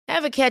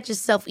Ever catch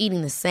yourself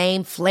eating the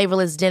same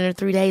flavorless dinner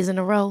 3 days in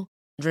a row?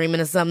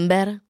 Dreaming of something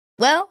better?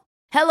 Well,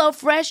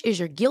 HelloFresh is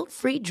your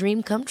guilt-free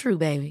dream come true,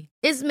 baby.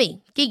 It's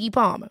me, Keke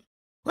Palmer.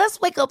 Let's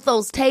wake up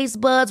those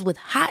taste buds with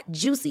hot,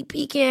 juicy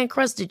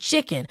pecan-crusted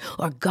chicken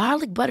or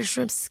garlic butter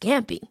shrimp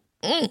scampi.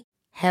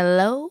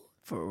 Hello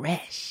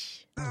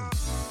Fresh.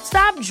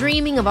 Stop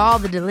dreaming of all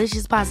the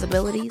delicious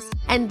possibilities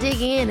and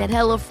dig in at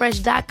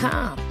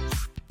HelloFresh.com.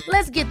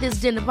 Let's get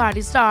this dinner party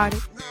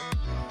started.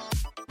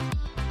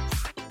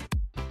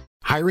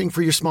 Hiring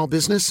for your small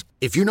business?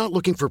 If you're not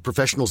looking for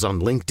professionals on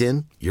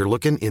LinkedIn, you're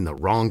looking in the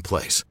wrong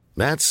place.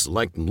 That's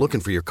like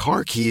looking for your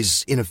car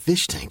keys in a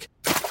fish tank.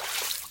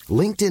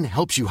 LinkedIn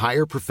helps you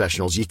hire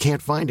professionals you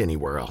can't find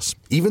anywhere else,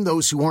 even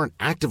those who aren't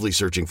actively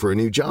searching for a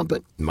new job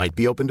but might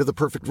be open to the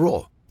perfect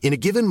role. In a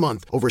given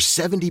month, over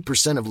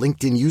 70% of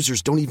LinkedIn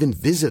users don't even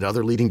visit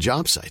other leading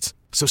job sites.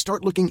 So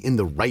start looking in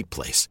the right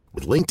place.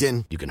 With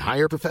LinkedIn, you can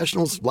hire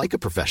professionals like a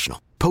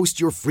professional.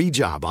 Post your free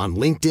job on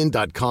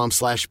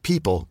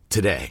linkedin.com/people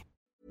today.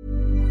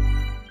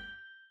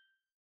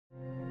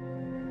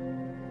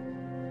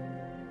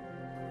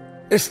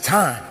 It's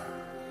time.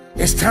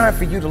 It's time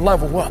for you to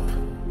level up.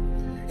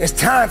 It's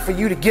time for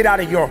you to get out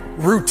of your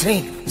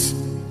routines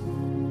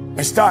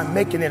and start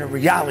making it a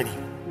reality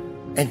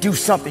and do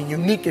something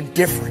unique and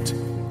different.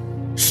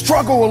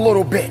 Struggle a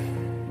little bit,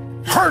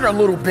 hurt a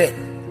little bit,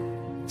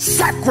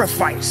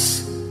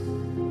 sacrifice,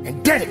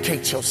 and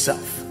dedicate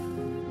yourself.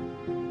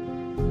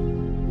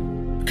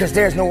 Because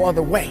there's no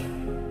other way.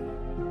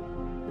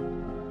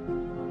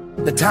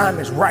 The time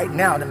is right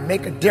now to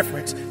make a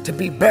difference, to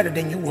be better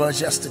than you was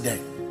yesterday.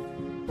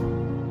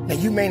 Now,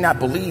 you may not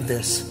believe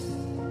this,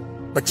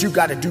 but you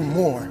got to do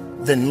more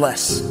than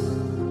less.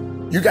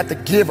 You got to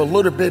give a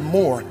little bit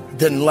more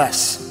than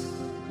less.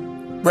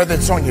 Whether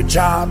it's on your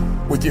job,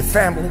 with your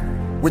family,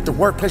 with the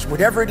workplace,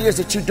 whatever it is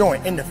that you're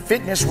doing, in the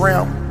fitness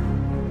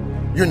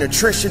realm, your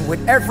nutrition,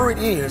 whatever it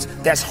is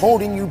that's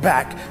holding you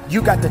back,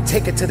 you got to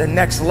take it to the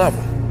next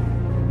level.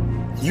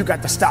 You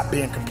got to stop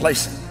being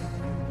complacent.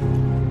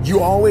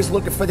 You're always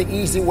looking for the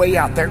easy way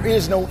out. There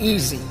is no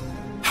easy.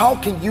 How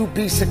can you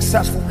be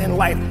successful in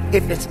life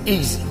if it's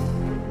easy?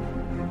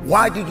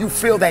 Why do you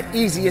feel that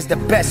easy is the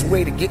best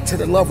way to get to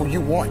the level you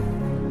want?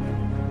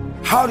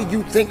 How do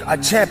you think a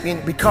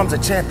champion becomes a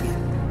champion?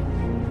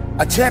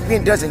 A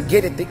champion doesn't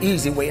get it the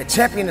easy way. A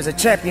champion is a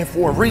champion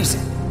for a reason.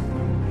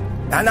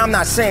 And I'm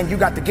not saying you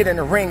got to get in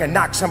the ring and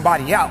knock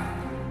somebody out,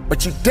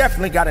 but you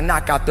definitely got to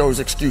knock out those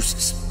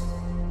excuses.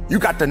 You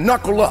got to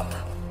knuckle up,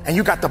 and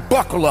you got to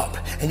buckle up,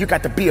 and you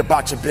got to be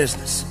about your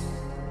business.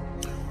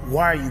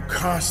 Why are you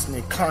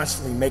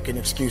constantly making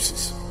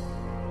excuses?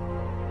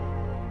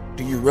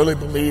 Do you really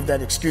believe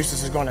that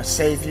excuses is going to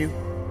save you?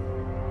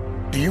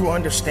 Do you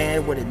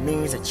understand what it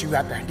means that you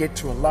have to get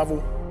to a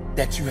level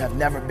that you have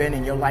never been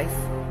in your life?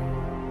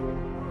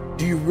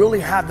 Do you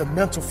really have the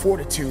mental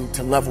fortitude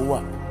to level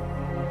up?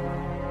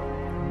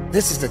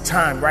 This is the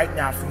time right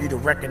now for you to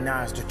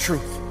recognize the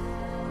truth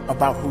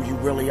about who you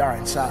really are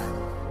inside.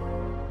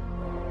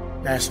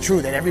 Now, it's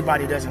true that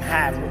everybody doesn't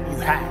have what you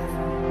have.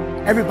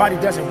 Everybody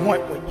doesn't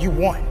want what you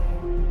want.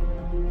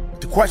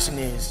 The question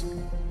is,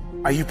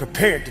 are you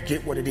prepared to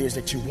get what it is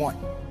that you want?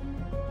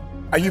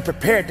 Are you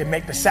prepared to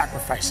make the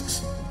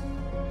sacrifices?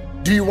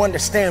 Do you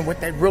understand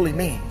what that really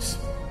means?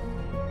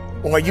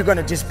 Or are you going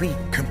to just be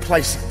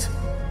complacent?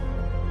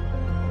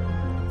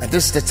 And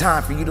this is the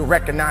time for you to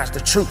recognize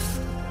the truth.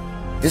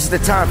 This is the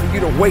time for you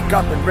to wake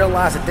up and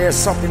realize that there's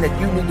something that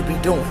you need to be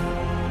doing.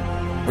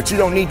 But you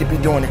don't need to be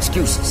doing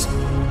excuses.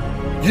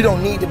 You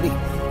don't need to be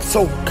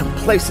so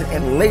complacent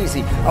and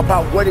lazy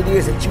about what it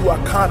is that you are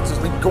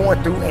constantly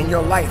going through in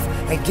your life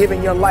and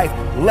giving your life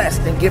less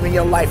than giving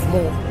your life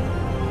more.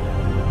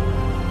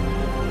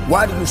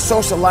 Why do you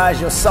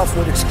socialize yourself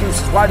with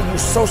excuses? Why do you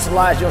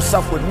socialize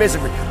yourself with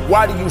misery?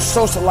 Why do you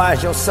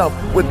socialize yourself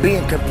with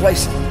being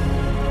complacent?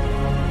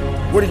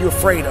 What are you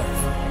afraid of?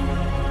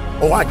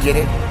 Oh, I get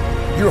it.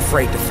 You're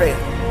afraid to fail.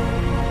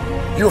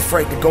 You're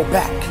afraid to go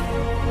back.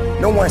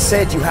 No one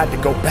said you had to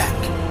go back.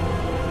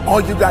 All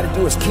you got to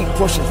do is keep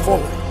pushing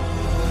forward.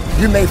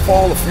 You may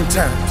fall a few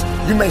times.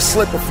 You may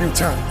slip a few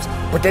times,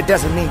 but that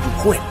doesn't mean you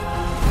quit.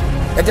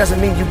 That doesn't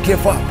mean you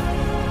give up.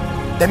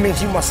 That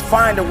means you must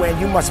find a way and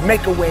you must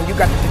make a way, and you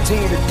got to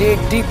continue to dig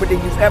deeper than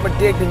you've ever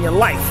digged in your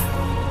life.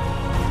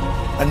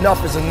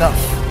 Enough is enough.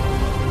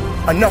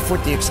 Enough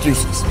with the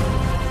excuses.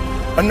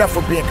 Enough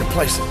for being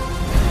complacent.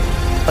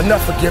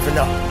 Enough for giving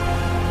up.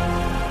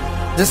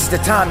 This is the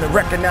time to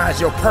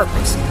recognize your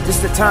purpose. This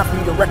is the time for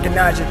you to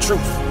recognize your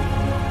truth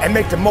and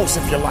make the most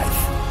of your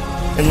life.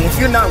 And if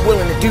you're not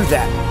willing to do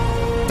that,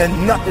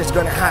 then nothing's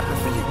going to happen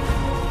for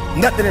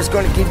you. Nothing is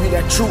going to give you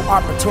that true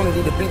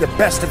opportunity to be the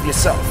best of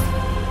yourself.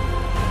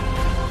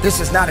 This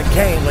is not a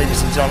game,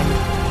 ladies and gentlemen.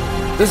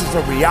 This is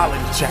a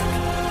reality check.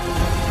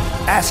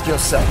 Ask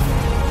yourself,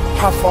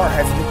 how far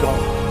have you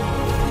gone?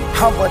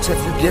 How much have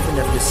you given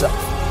of yourself?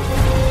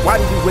 Why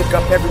do you wake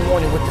up every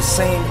morning with the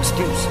same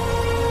excuse?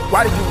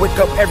 Why do you wake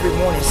up every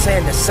morning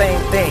saying the same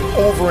thing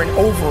over and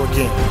over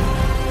again?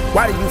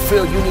 Why do you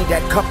feel you need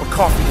that cup of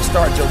coffee to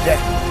start your day?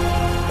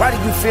 Why do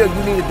you feel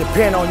you need to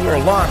depend on your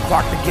alarm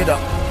clock to get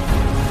up?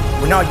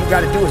 When all you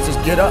got to do is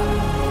just get up.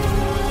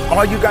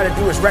 All you got to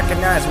do is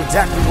recognize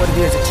exactly what it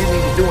is that you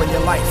need to do in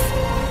your life.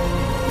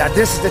 Now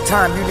this is the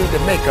time you need to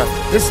make up.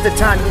 This is the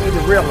time you need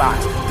to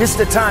realize. This is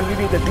the time you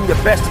need to do the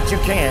best that you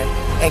can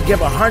and give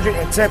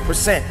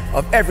 110%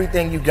 of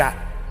everything you got.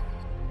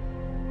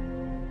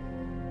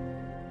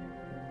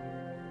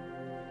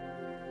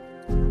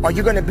 Are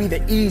you going to be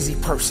the easy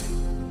person?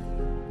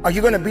 Are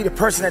you going to be the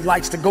person that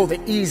likes to go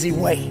the easy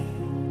way?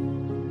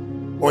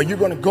 Or are you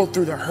going to go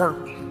through the hurt,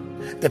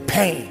 the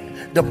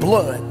pain, the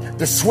blood,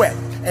 the sweat,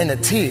 and the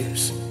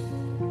tears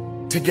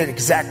to get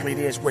exactly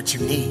what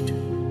you need?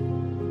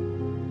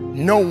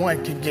 No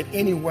one can get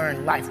anywhere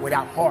in life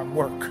without hard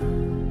work.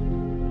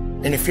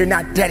 And if you're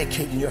not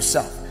dedicating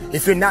yourself,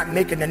 if you're not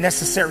making the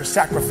necessary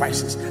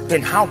sacrifices,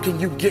 then how can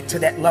you get to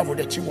that level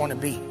that you want to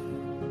be?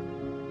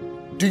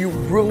 Do you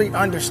really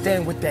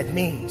understand what that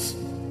means?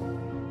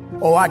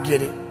 Oh, I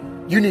get it.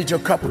 You need your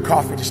cup of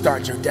coffee to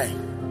start your day.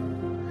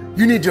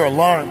 You need your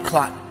alarm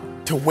clock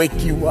to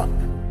wake you up.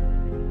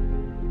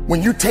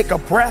 When you take a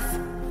breath,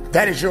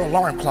 that is your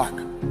alarm clock.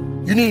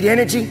 You need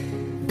energy?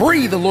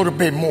 Breathe a little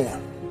bit more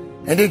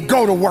and then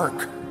go to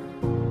work.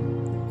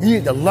 You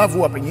need to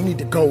level up and you need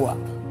to go up.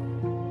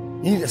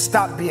 You need to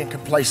stop being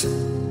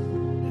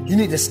complacent. You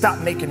need to stop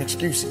making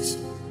excuses.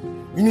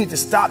 You need to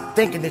stop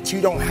thinking that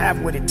you don't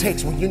have what it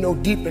takes when you know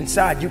deep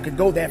inside you could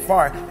go that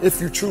far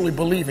if you truly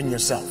believe in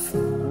yourself.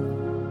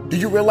 Do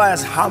you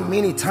realize how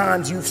many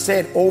times you've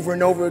said over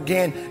and over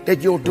again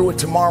that you'll do it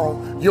tomorrow?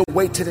 You'll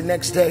wait till the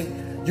next day.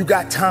 You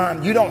got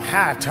time. You don't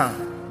have time.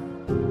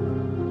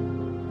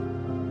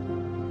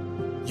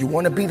 You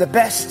want to be the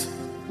best?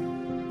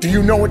 Do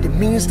you know what it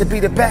means to be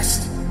the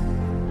best?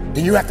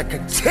 Then you have to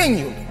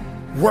continually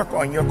work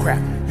on your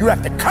craft. You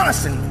have to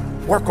constantly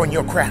work on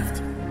your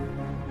craft.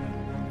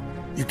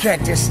 You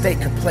can't just stay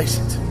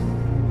complacent.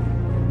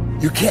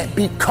 You can't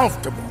be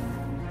comfortable.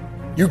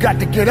 You got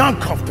to get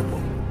uncomfortable.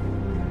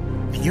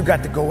 And you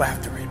got to go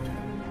after it.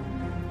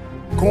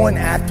 Going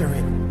after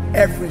it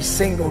every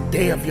single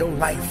day of your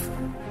life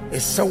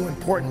is so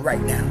important right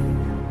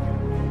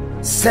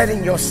now.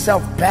 Setting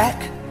yourself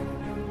back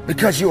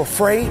because you're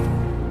afraid,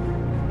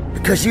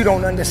 because you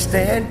don't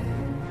understand.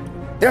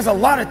 There's a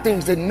lot of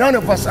things that none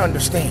of us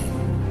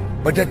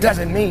understand, but that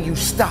doesn't mean you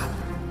stop.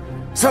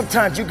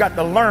 Sometimes you got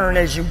to learn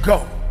as you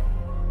go.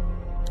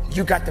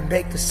 You got to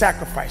make the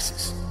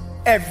sacrifices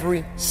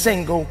every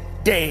single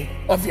day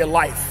of your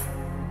life.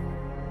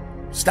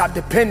 Stop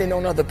depending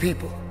on other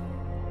people.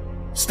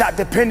 Stop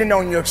depending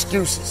on your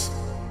excuses.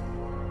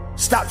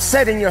 Stop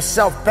setting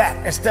yourself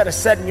back instead of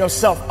setting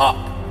yourself up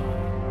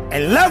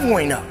and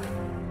leveling up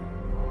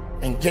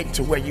and getting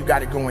to where you got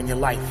to go in your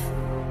life.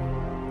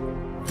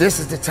 This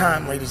is the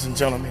time, ladies and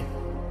gentlemen,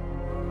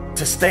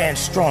 to stand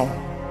strong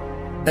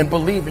and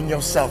believe in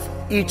yourself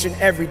each and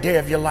every day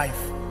of your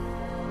life.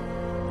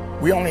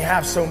 We only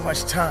have so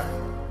much time,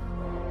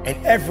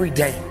 and every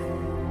day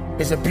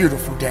is a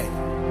beautiful day.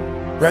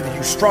 Whether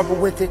you struggle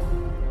with it,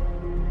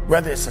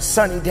 whether it's a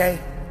sunny day,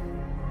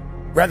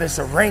 whether it's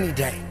a rainy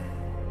day,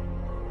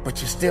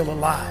 but you're still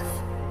alive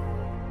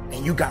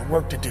and you got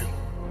work to do.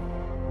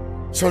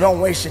 So don't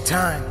waste your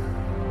time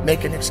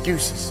making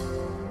excuses.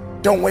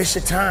 Don't waste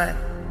your time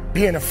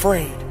being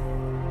afraid.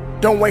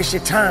 Don't waste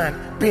your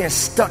time being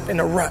stuck in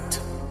a rut.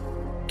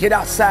 Get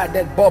outside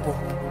that bubble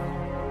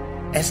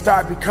and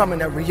start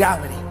becoming a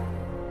reality.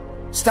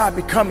 Start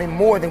becoming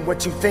more than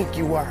what you think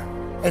you are.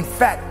 In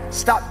fact,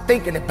 stop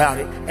thinking about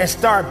it and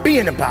start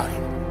being about it.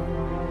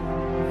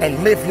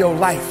 And live your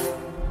life.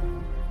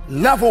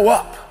 Level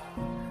up.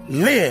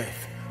 Live.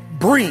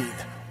 Breathe.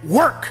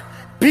 Work.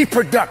 Be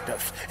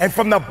productive. And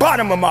from the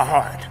bottom of my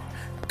heart,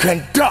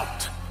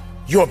 conduct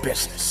your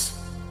business.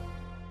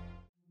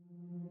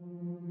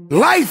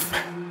 Life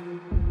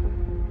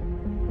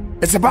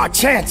is about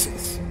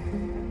chances.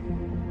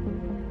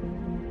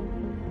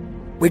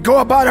 We go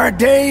about our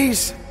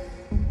days.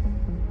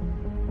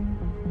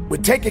 We're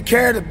taking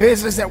care of the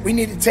business that we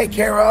need to take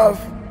care of.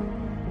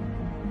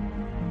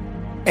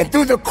 And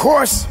through the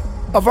course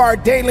of our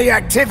daily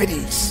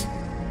activities,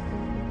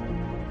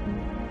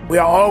 we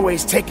are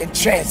always taking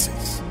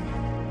chances.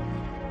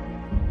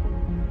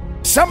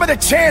 Some of the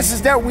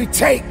chances that we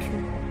take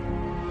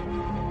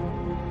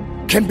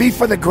can be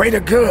for the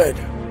greater good.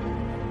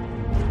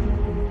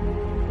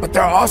 But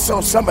there are also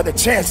some of the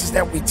chances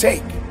that we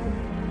take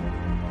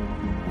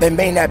that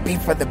may not be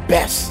for the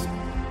best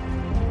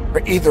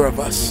for either of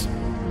us.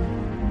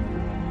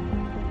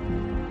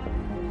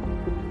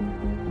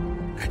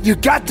 You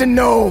got to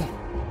know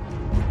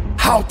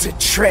how to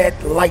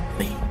tread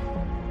lightly.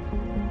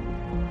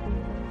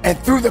 And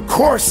through the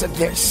course of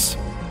this,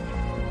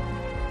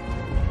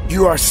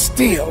 you are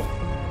still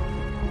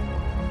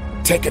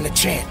taking a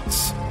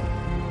chance.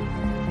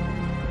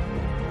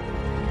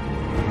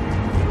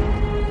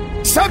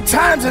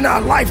 Sometimes in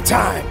our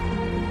lifetime,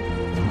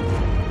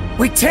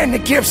 we tend to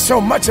give so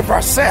much of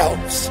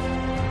ourselves,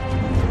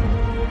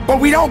 but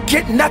we don't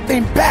get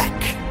nothing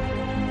back.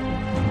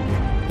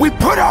 We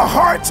put our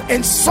hearts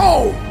and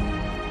soul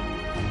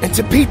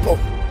into people,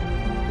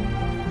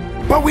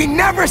 but we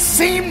never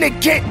seem to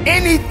get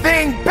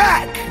anything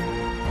back.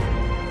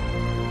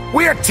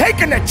 We are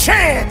taking a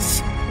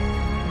chance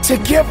to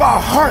give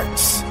our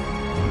hearts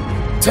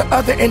to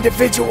other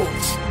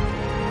individuals.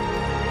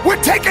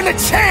 We're taking a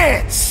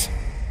chance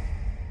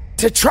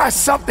to try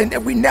something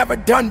that we never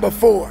done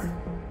before.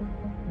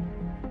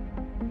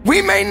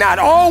 We may not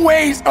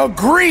always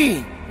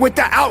agree with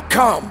the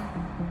outcome,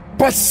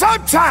 but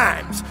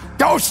sometimes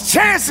those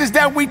chances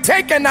that we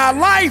take in our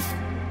life,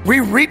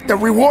 we reap the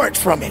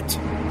rewards from it.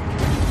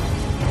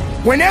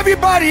 When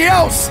everybody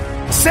else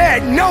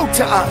said no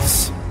to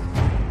us,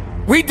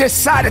 we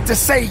decided to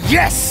say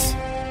yes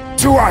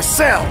to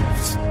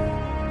ourselves,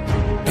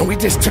 and we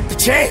just took the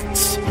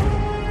chance.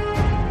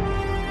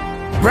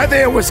 Whether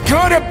it was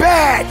good or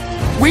bad,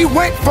 we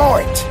went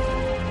for it.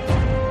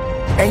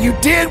 And you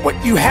did what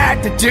you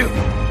had to do.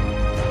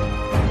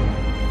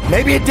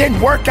 Maybe it didn't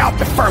work out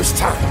the first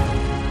time.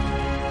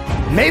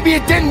 Maybe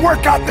it didn't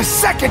work out the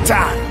second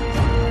time.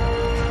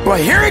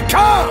 But here it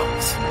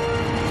comes.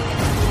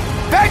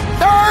 That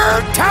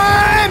third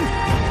time,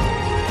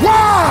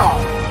 wow!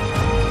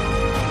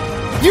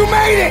 You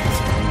made it!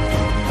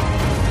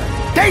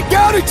 They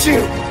doubted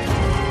you.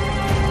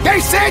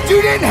 They said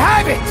you didn't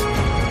have it.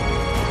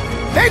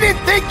 They didn't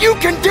think you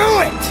can do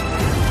it.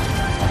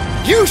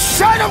 You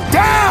shut them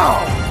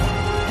down.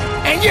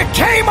 And you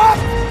came up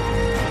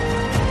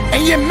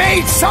and you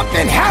made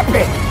something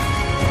happen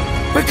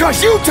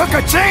because you took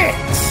a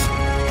chance.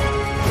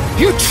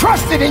 You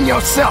trusted in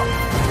yourself.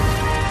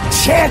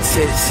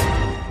 Chances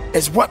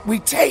is what we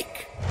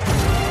take.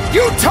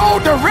 You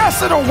told the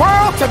rest of the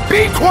world to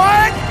be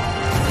quiet,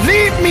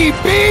 leave me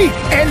be,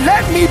 and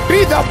let me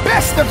be the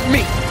best of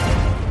me.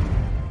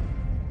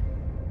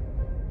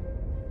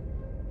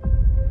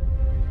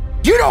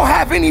 You don't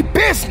have any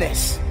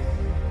business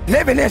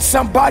living in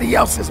somebody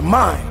else's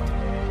mind,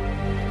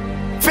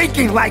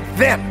 thinking like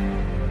them,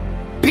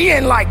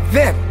 being like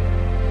them.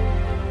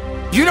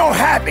 You don't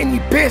have any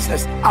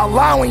business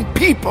allowing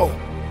people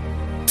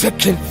to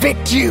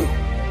convict you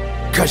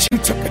because you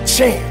took a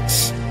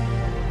chance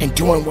in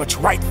doing what's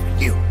right for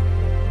you.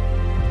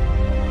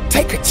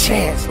 Take a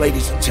chance,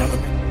 ladies and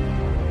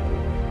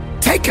gentlemen.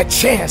 Take a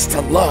chance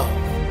to love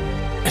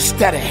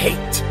instead of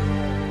hate.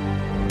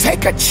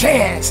 Take a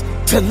chance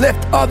to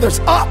lift others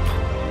up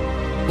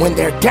when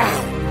they're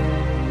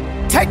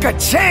down. Take a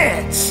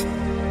chance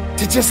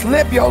to just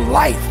live your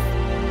life.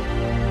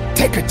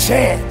 Take a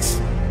chance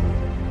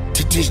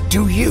to just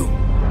do you.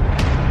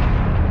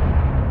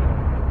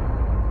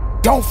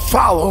 Don't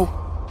follow,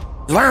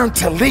 learn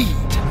to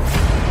lead.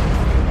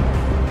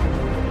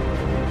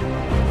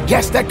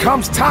 Yes, there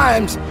comes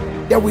times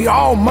that we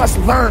all must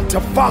learn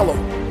to follow,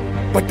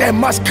 but there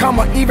must come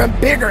an even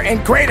bigger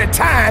and greater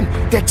time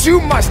that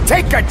you must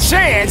take a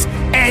chance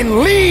and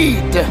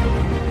lead.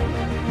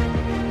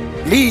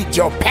 Lead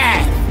your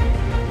path.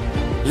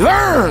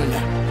 Learn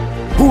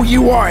who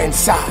you are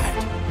inside.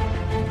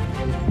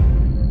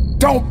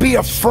 Don't be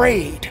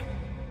afraid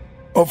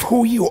of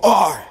who you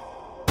are.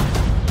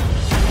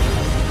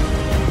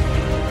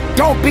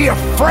 Don't be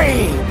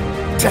afraid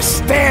to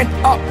stand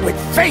up with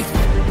faith.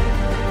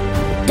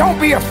 Don't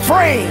be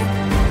afraid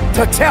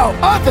to tell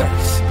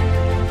others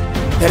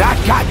that I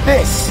got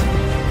this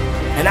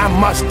and I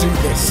must do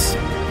this.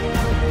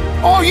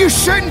 Oh, you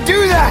shouldn't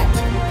do that.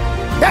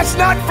 That's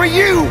not for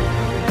you.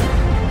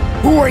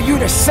 Who are you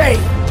to say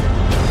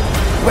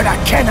what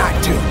I cannot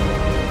do?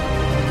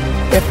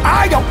 If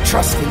I don't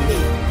trust in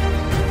me,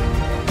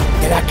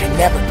 then I can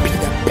never be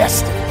the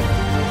best of me.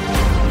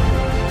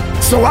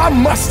 So I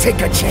must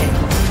take a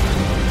chance.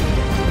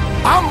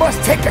 I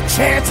must take a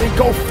chance and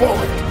go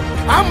forward.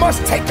 I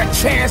must take a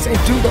chance and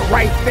do the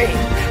right thing.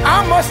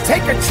 I must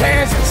take a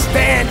chance and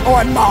stand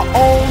on my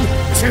own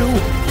 2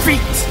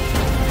 feet.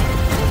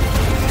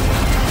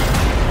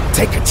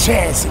 Take a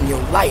chance in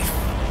your life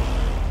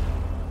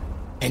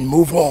and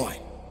move on.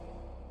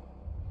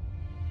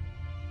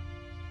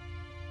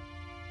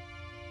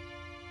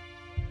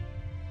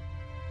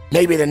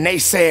 Maybe the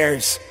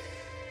naysayers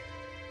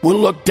will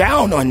look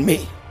down on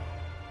me,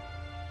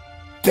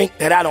 think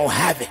that I don't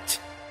have it.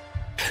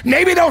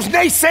 Maybe those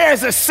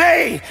naysayers will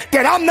say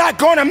that I'm not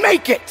gonna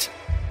make it.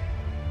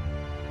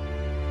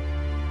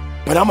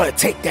 But I'm gonna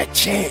take that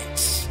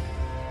chance.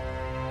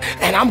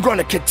 And I'm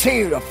gonna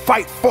continue to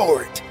fight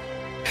for it.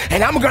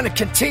 And I'm gonna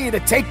continue to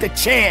take the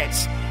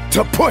chance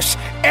to push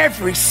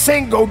every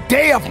single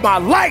day of my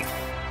life.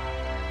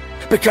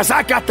 Because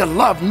I got to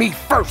love me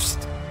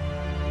first.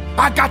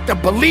 I got to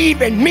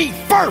believe in me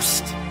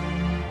first.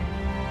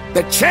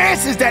 The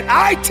chances that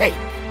I take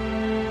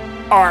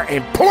are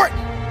important.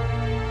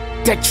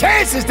 The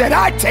chances that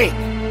I take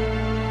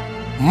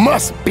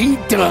must be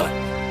done.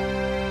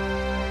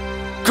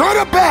 Good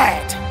or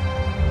bad,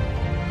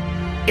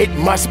 it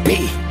must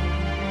be.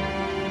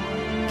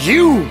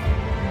 You,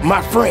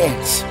 my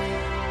friends,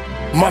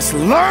 must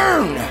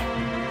learn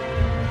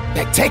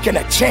that taking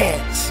a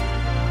chance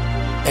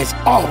is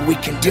all we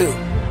can do.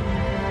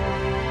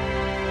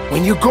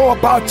 When you go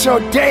about your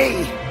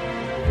day,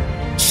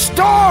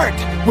 start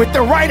with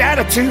the right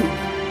attitude.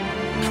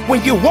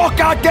 When you walk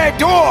out that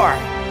door,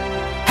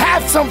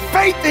 have some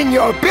faith in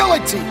your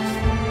abilities.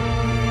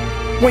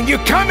 When you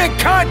come in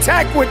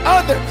contact with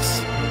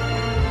others,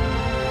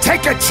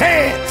 take a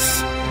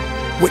chance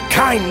with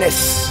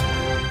kindness.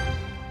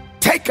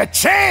 Take a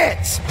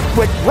chance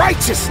with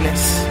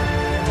righteousness.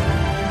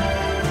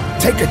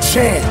 Take a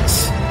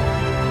chance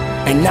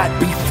and not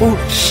be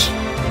foolish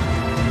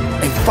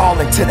and fall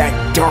into that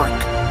dark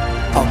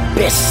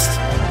abyss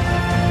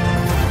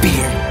of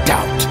fear,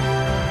 doubt,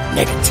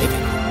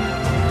 negativity.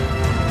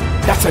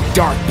 That's a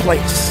dark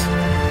place.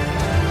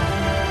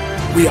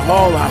 We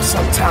all are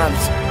sometimes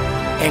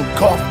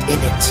engulfed in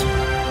it,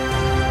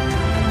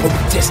 but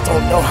we just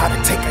don't know how to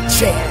take a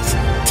chance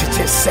to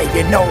just say,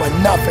 you know,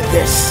 enough of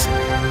this.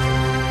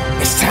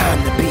 It's time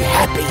to be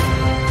happy.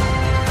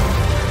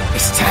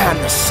 It's time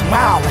to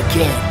smile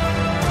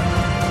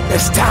again.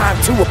 It's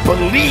time to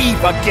believe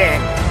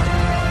again.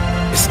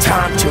 It's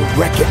time to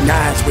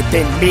recognize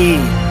within me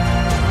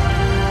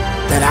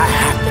that I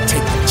have to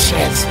take the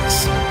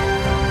chances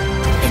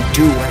and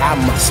do what I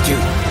must do.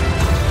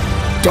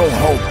 Don't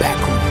hold back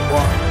who you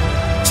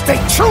are. Stay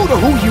true to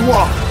who you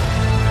are.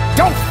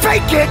 Don't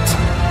fake it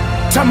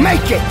to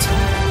make it.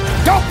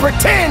 Don't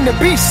pretend to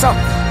be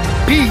something.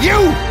 Be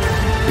you.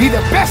 Be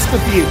the best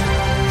of you.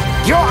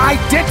 Your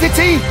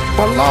identity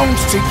belongs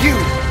to you.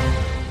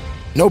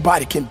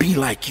 Nobody can be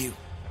like you.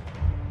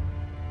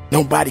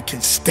 Nobody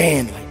can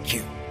stand like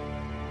you.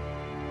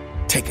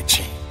 Take a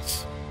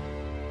chance.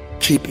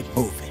 Keep it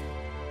moving.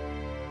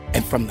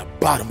 And from the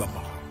bottom of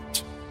my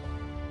heart,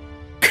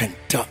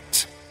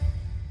 conduct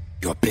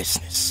your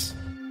business.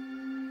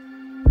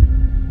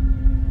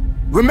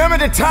 Remember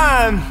the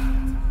time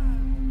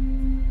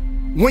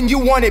when you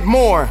wanted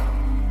more.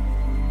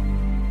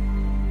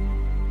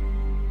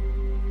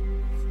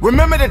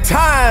 Remember the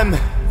time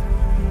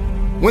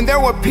when there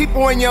were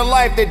people in your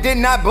life that did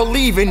not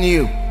believe in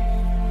you.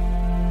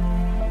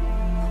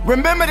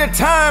 Remember the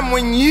time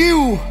when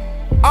you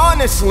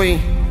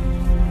honestly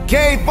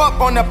gave up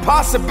on the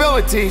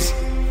possibilities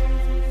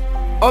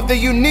of the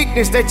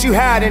uniqueness that you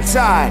had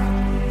inside.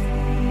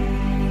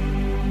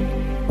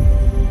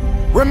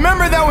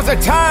 Remember there was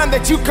a time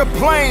that you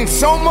complained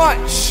so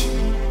much,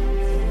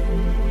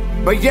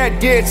 but yet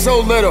did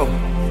so little.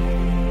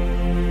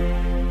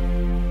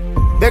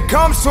 There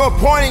comes to a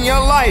point in your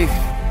life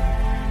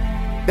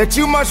that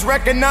you must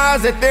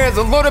recognize that there's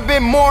a little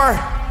bit more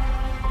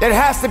that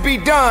has to be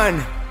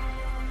done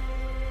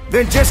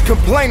than just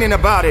complaining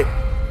about it.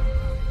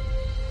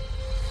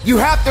 You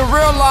have to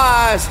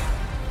realize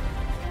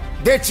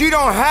that you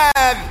don't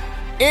have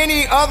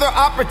any other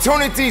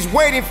opportunities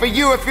waiting for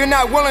you if you're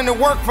not willing to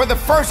work for the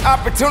first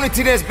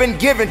opportunity that's been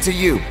given to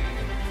you.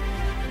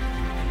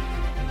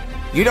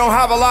 You don't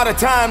have a lot of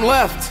time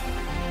left,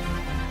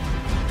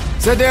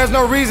 so there's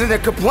no reason to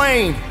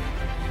complain.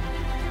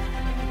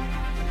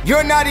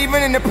 You're not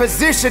even in a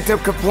position to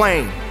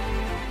complain.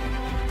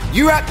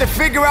 You have to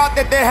figure out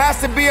that there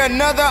has to be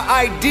another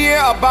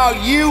idea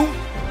about you,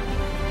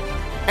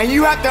 and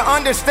you have to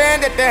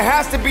understand that there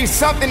has to be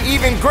something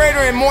even greater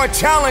and more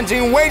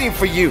challenging waiting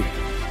for you.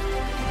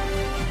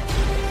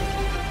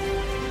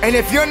 And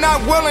if you're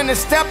not willing to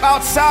step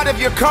outside of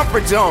your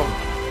comfort zone,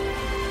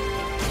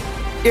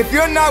 if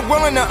you're not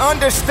willing to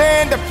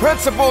understand the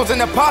principles and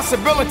the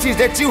possibilities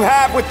that you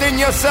have within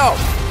yourself,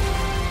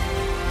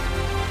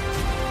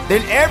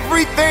 then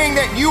everything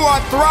that you are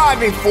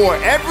thriving for,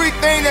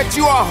 everything that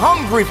you are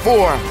hungry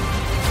for,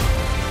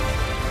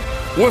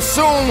 will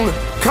soon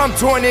come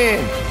to an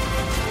end.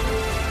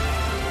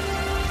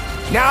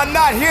 Now, I'm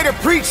not here to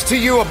preach to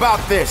you about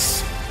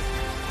this.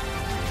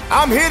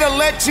 I'm here to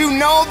let you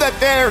know that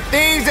there are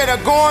things that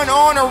are going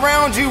on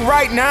around you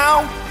right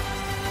now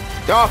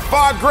that are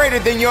far greater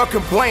than your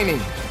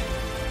complaining.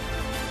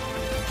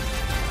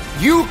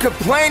 You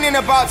complaining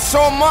about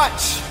so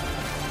much,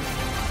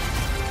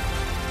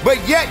 but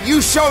yet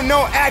you show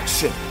no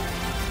action.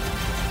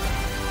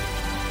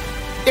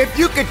 If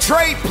you could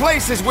trade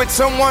places with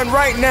someone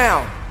right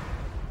now,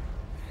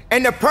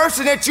 and the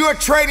person that you are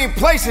trading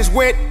places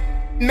with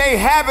may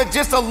have it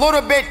just a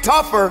little bit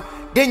tougher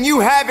than you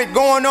have it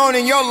going on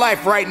in your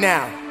life right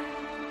now.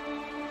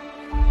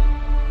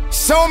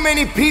 So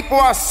many people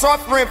are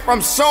suffering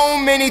from so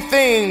many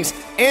things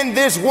in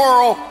this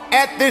world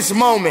at this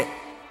moment,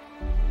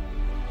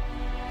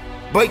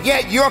 but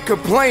yet you're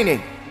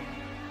complaining.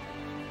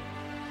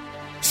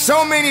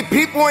 So many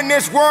people in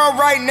this world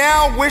right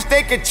now wish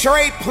they could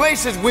trade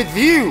places with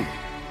you,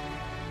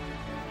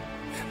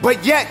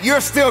 but yet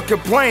you're still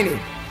complaining.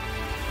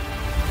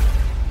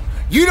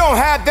 You don't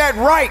have that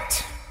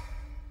right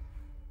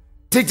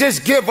to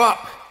just give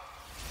up.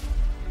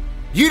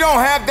 You don't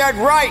have that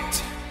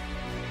right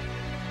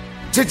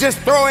to just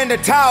throw in the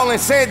towel and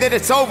say that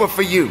it's over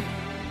for you.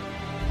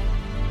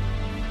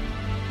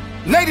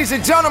 Ladies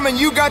and gentlemen,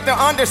 you got to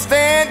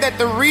understand that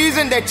the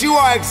reason that you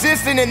are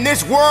existing in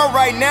this world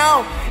right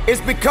now is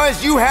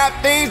because you have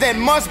things that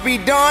must be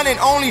done, and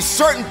only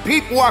certain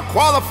people are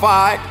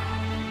qualified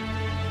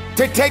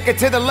to take it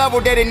to the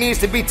level that it needs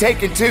to be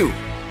taken to.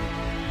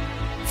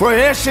 For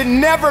there should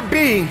never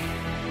be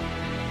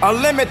a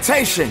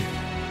limitation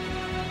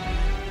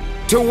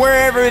to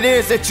wherever it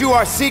is that you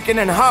are seeking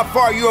and how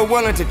far you are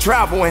willing to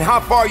travel and how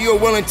far you are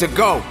willing to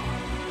go.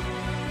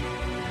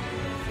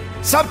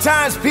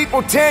 Sometimes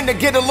people tend to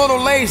get a little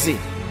lazy.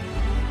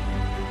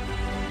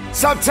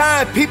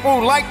 Sometimes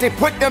people like to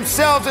put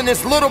themselves in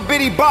this little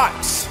bitty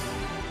box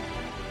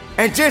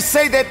and just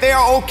say that they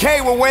are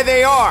okay with where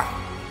they are.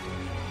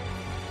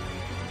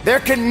 There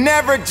can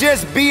never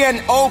just be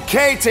an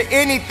okay to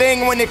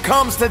anything when it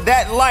comes to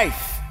that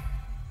life.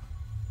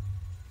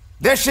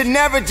 There should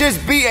never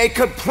just be a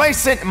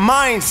complacent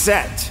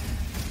mindset.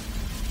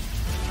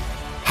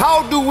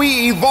 How do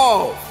we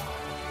evolve?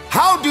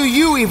 How do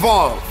you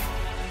evolve?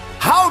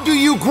 How do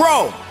you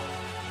grow?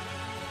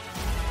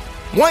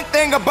 One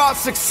thing about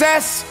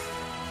success,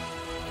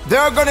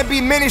 there are going to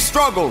be many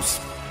struggles.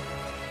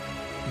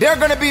 There are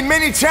going to be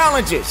many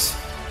challenges.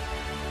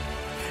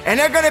 And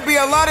there are going to be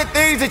a lot of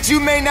things that you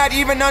may not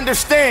even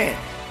understand.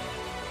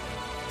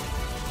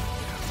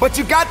 But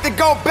you got to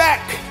go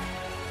back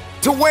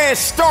to where it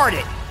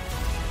started.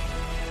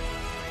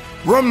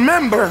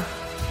 Remember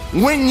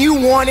when you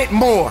wanted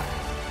more.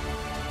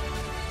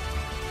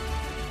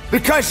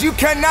 Because you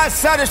cannot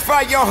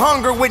satisfy your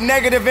hunger with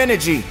negative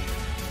energy.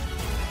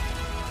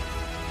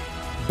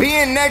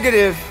 Being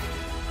negative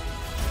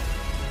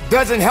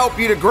doesn't help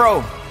you to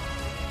grow.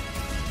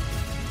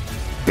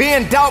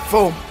 Being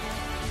doubtful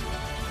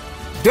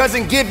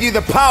doesn't give you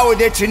the power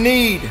that you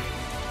need.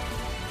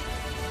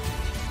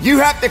 You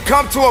have to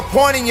come to a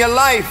point in your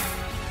life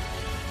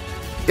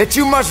that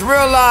you must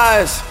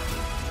realize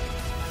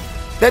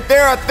that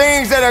there are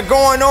things that are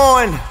going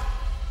on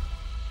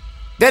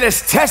that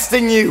is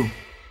testing you.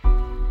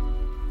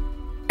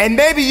 And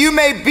maybe you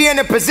may be in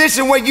a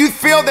position where you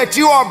feel that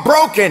you are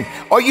broken,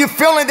 or you're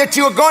feeling that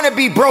you are going to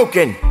be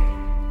broken.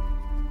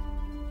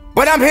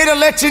 But I'm here to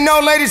let you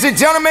know, ladies and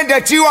gentlemen,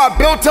 that you are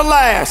built to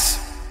last.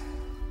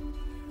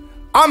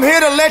 I'm here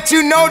to let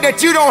you know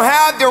that you don't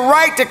have the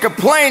right to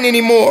complain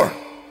anymore.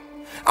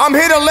 I'm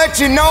here to let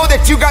you know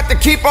that you got to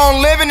keep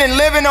on living and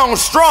living on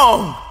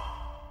strong.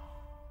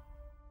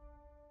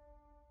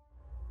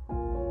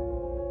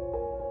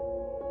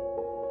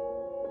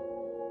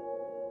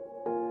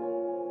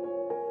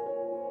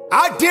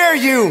 I dare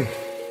you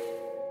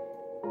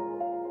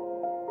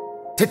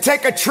to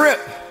take a trip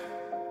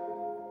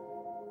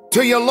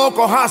to your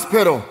local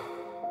hospital.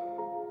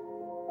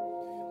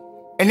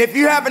 And if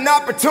you have an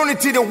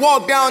opportunity to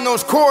walk down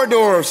those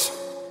corridors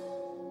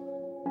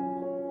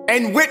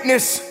and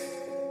witness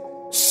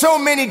so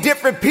many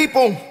different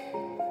people,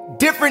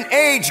 different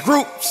age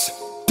groups,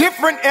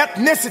 different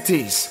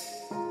ethnicities,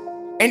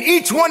 and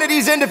each one of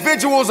these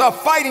individuals are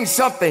fighting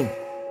something.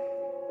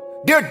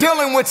 They're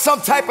dealing with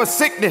some type of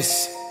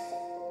sickness.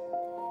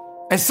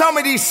 And some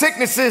of these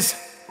sicknesses,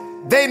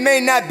 they may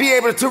not be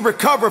able to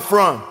recover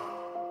from.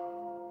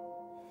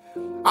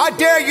 I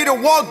dare you to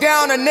walk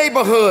down a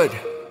neighborhood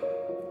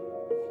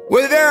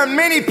where there are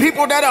many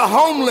people that are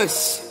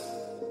homeless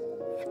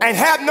and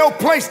have no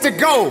place to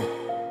go,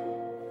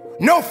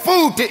 no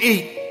food to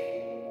eat,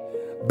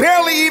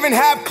 barely even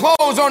have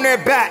clothes on their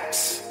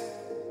backs.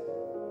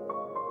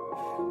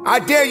 I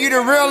dare you to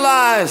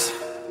realize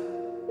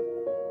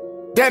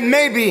that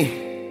maybe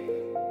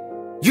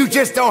you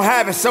just don't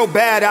have it so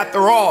bad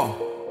after all.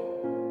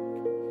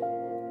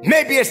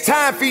 Maybe it's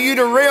time for you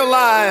to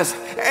realize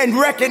and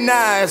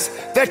recognize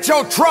that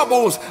your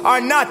troubles are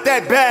not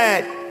that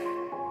bad.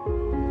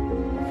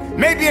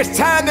 Maybe it's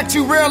time that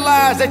you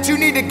realize that you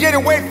need to get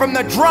away from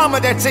the drama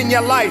that's in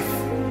your life.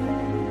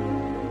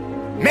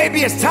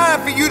 Maybe it's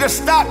time for you to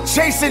stop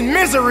chasing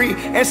misery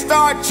and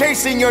start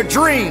chasing your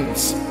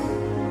dreams.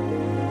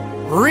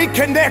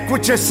 Reconnect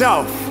with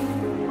yourself.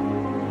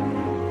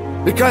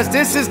 Because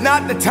this is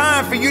not the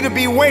time for you to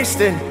be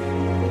wasting,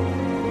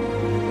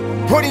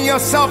 putting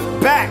yourself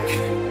back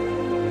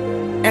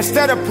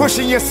instead of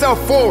pushing yourself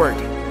forward.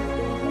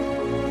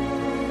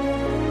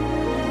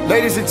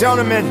 Ladies and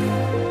gentlemen,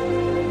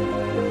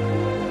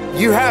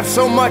 you have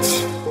so much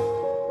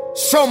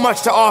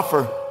to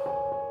offer,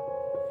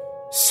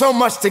 so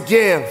much to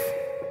give,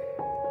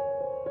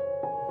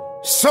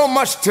 so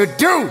much to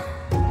do.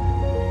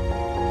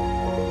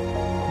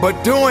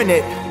 But doing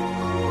it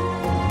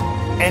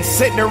and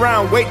sitting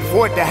around waiting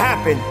for it to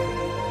happen,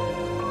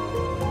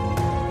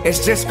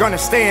 it's just gonna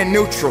stay in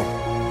neutral.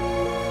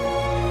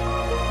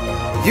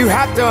 You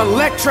have to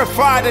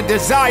electrify the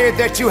desire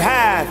that you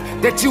have,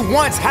 that you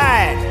once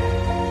had.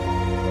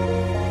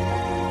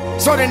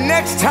 So the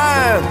next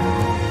time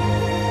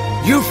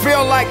you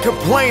feel like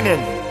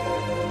complaining,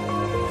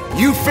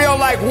 you feel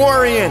like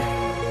worrying,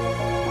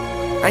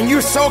 and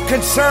you're so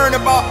concerned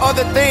about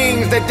other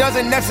things that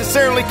doesn't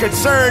necessarily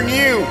concern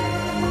you,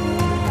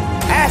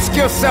 ask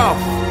yourself,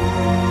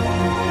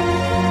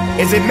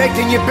 is it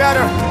making you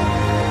better?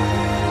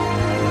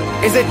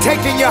 Is it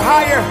taking you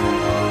higher?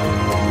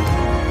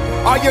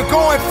 Are you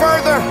going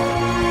further?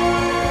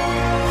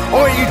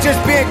 Or are you just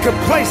being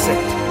complacent?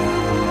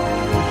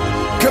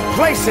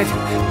 Complacent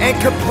and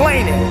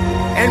complaining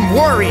and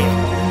worrying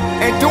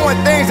and doing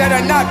things that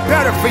are not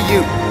better for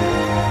you.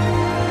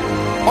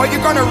 Or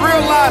you're gonna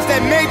realize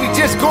that maybe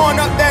just going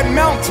up that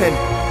mountain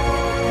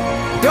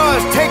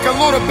does take a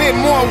little bit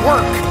more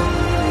work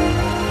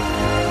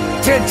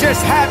than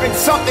just having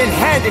something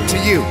handed to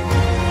you.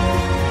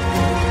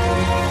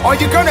 Or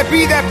you're gonna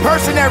be that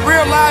person that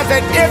realizes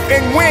that if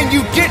and when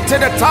you get to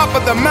the top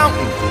of the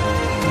mountain,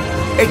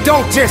 it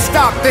don't just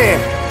stop there.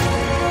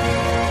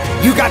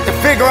 You got to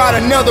figure out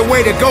another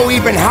way to go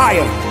even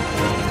higher.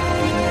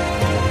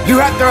 You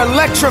have to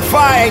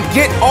electrify and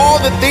get all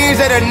the things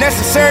that are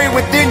necessary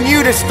within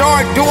you to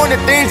start doing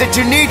the things that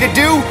you need to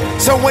do,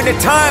 so when the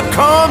time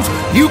comes,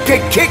 you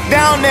can kick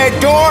down that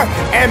door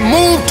and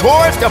move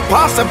towards the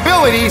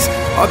possibilities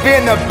of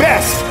being the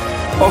best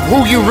of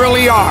who you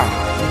really are.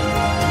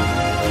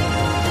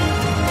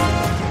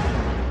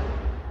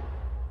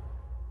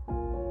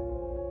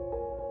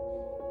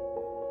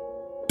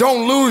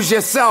 Don't lose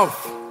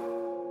yourself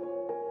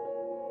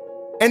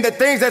in the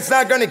things that's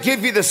not going to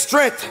give you the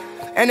strength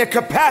and the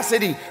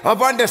capacity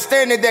of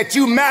understanding that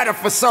you matter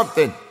for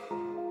something.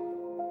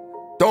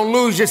 Don't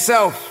lose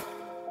yourself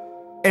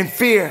in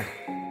fear.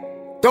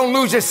 Don't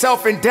lose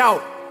yourself in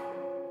doubt.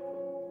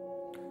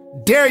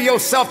 Dare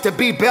yourself to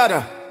be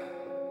better.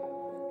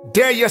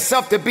 Dare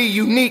yourself to be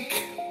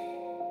unique.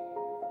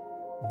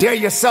 Dare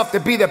yourself to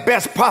be the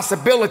best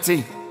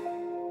possibility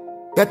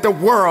that the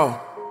world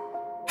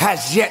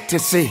has yet to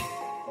see.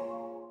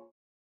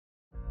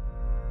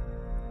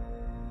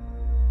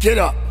 Get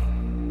up.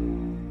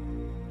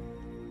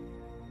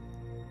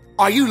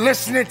 Are you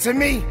listening to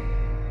me?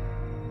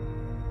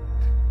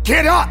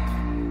 Get up.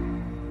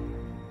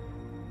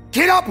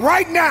 Get up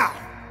right now.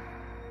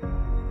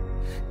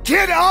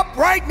 Get up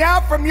right now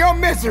from your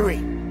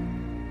misery.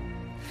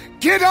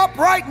 Get up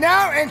right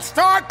now and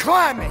start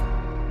climbing.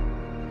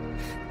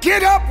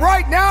 Get up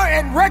right now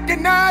and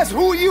recognize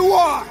who you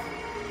are.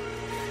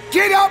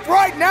 Get up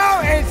right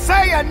now and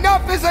say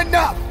enough is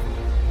enough.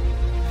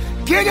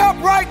 Get up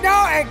right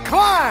now and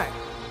climb.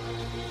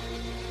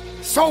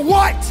 So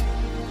what?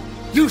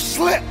 You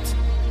slipped.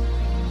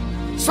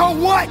 So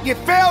what? You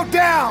fell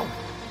down.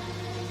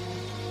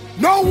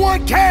 No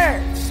one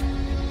cares.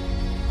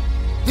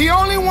 The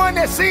only one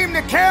that seems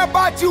to care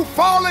about you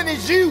falling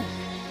is you.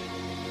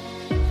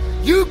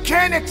 You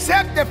can't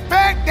accept the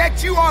fact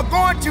that you are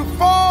going to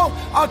fall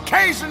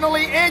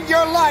occasionally in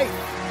your life.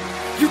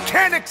 You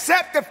can't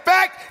accept the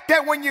fact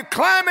that when you're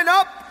climbing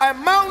up a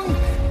mountain,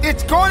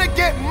 it's going to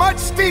get much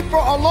steeper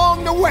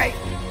along the way.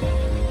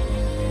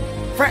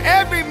 For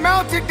every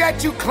mountain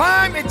that you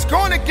climb, it's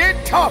going to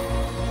get tougher.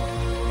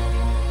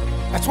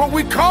 That's what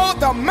we call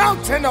the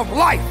mountain of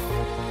life.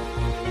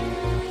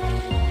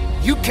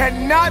 You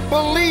cannot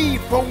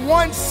believe for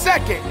 1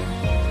 second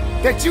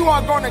that you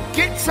are going to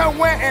get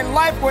somewhere in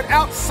life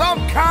without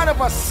some kind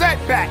of a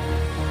setback,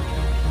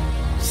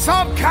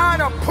 some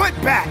kind of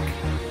putback,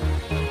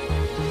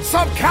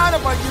 some kind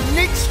of a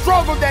unique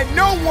struggle that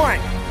no one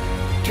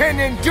can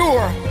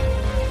endure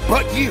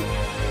but you.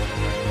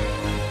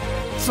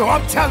 So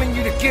I'm telling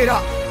you to get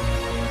up.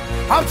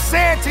 I'm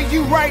saying to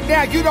you right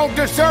now, you don't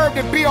deserve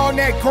to be on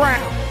that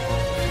ground.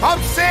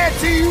 I'm saying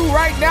to you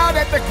right now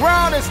that the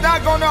ground is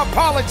not going to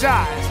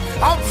apologize.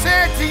 I'm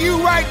saying to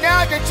you right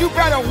now that you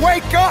better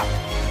wake up.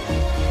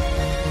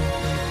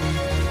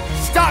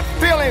 Stop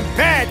feeling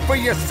bad for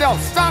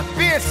yourself. Stop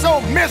being so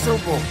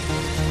miserable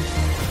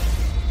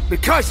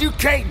because you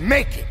can't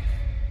make it.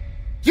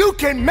 You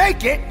can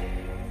make it,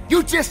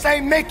 you just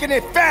ain't making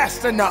it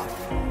fast enough.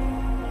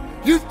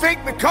 You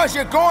think because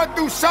you're going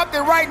through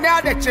something right now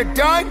that you're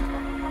done?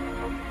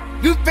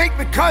 You think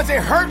because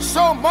it hurts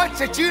so much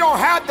that you don't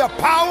have the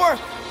power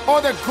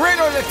or the grit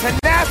or the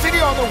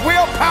tenacity or the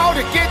willpower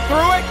to get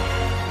through it?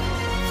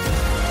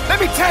 Let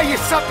me tell you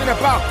something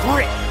about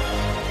grit.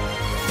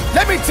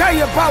 Let me tell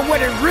you about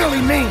what it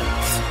really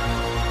means.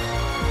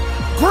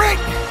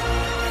 Grit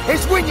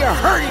is when you're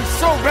hurting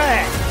so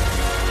bad.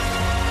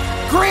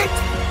 Grit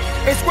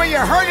is when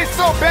you're hurting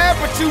so bad,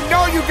 but you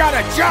know you got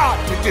a job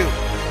to do.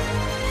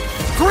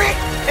 Grit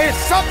is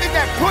something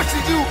that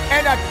pushes you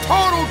in a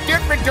total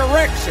different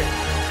direction.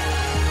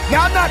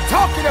 Now, I'm not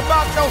talking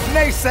about those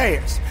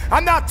naysayers.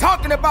 I'm not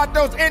talking about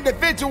those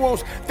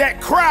individuals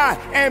that cry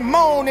and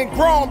moan and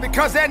groan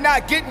because they're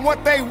not getting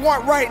what they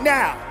want right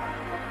now.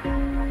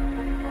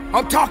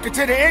 I'm talking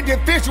to the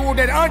individual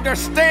that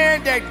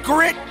understands that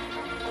grit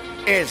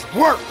is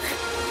work.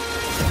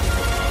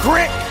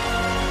 Grit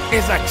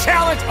is a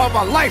challenge of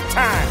a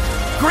lifetime.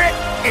 Grit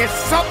is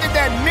something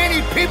that many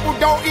people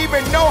don't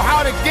even know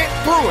how to get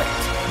through it.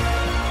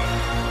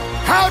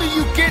 How do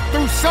you get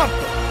through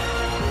something?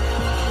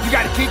 You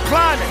gotta keep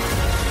climbing.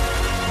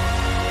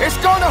 It's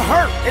gonna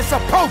hurt. It's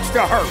supposed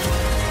to hurt.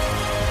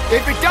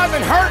 If it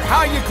doesn't hurt,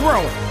 how you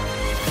growing?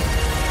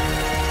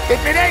 If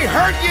it ain't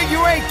hurt you,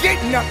 you ain't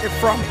getting nothing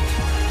from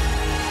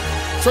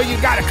it. So you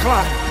gotta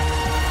climb.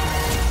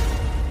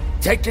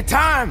 Take your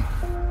time.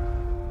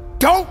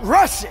 Don't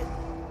rush it.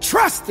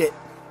 Trust it.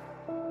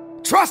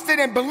 Trust it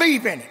and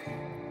believe in it.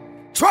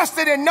 Trust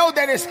it and know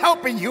that it's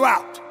helping you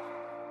out.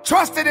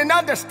 Trust it and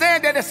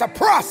understand that it's a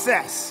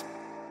process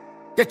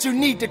that you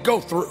need to go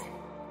through.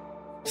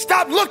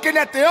 Stop looking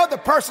at the other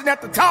person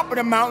at the top of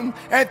the mountain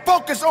and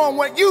focus on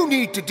what you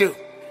need to do.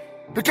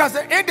 Because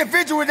the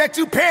individual that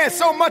you paying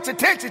so much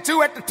attention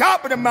to at the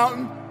top of the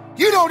mountain,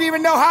 you don't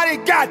even know how they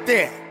got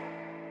there.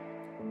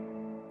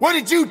 What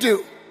did you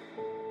do?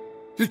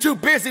 You're too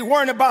busy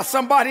worrying about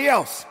somebody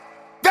else.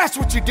 That's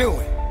what you're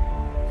doing.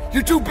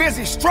 You're too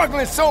busy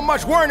struggling so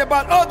much worrying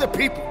about other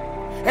people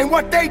and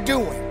what they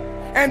doing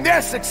and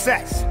their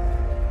success.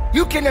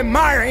 You can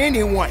admire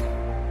anyone.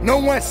 No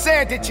one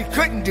said that you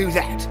couldn't do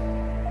that.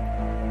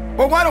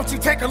 But why don't you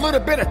take a little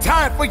bit of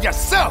time for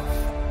yourself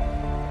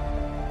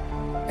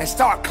and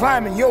start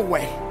climbing your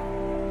way?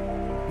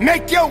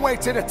 Make your way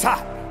to the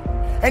top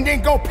and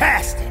then go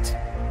past it.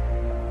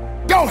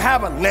 Don't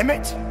have a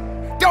limit.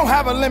 Don't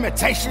have a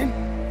limitation.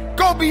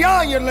 Go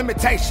beyond your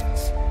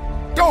limitations.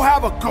 Don't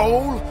have a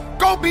goal.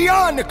 Go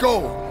beyond the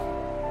goal.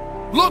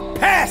 Look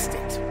past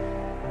it.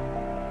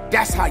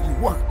 That's how you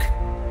work.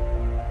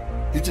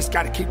 You just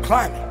got to keep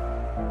climbing.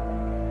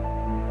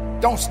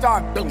 Don't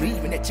start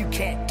believing that you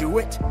can't do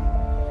it.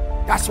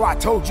 That's why I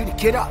told you to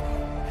get up.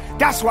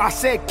 That's why I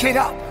said get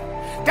up.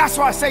 That's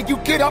why I said you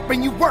get up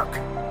and you work.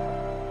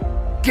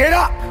 Get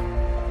up.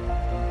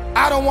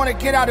 I don't want to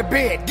get out of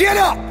bed. Get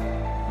up.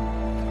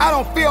 I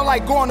don't feel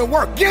like going to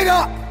work. Get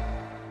up.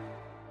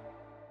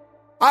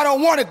 I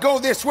don't want to go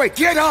this way.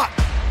 Get up.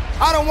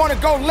 I don't want to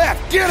go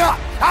left. Get up.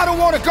 I don't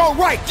want to go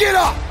right. Get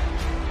up.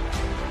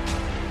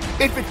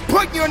 If it's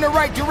putting you in the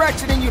right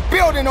direction and you're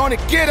building on it,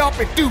 get up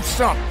and do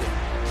something.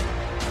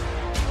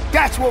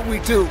 That's what we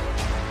do.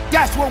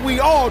 That's what we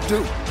all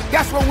do.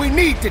 That's what we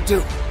need to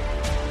do.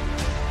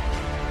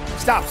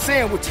 Stop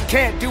saying what you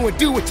can't do and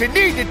do what you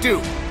need to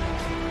do.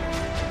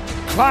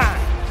 Climb.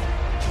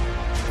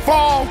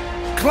 Fall,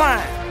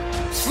 climb.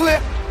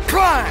 Slip,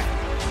 climb.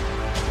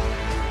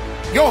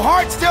 Your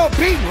heart's still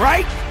beating,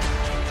 right?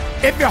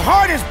 If your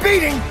heart is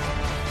beating,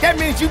 that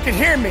means you can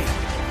hear me.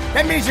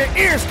 That means your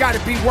ears got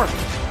to be working.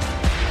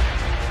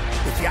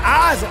 If your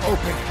eyes are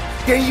open,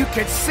 then you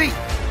can see.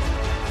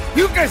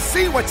 You can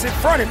see what's in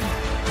front of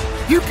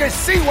you. You can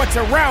see what's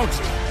around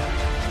you.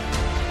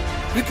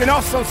 You can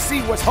also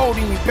see what's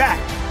holding you back.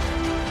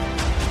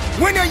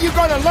 When are you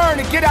going to learn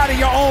to get out of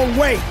your own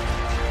way?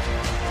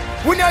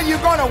 When are you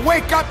going to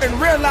wake up and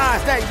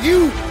realize that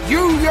you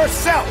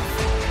yourself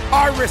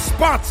are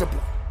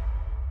responsible?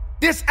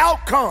 This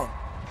outcome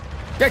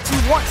that you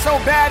want so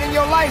bad in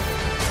your life,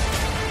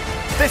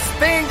 this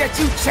thing that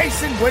you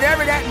chasing,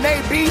 whatever that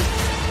may be,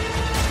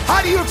 how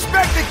do you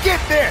expect to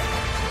get there?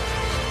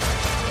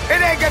 It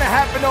ain't gonna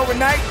happen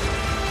overnight.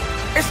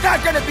 It's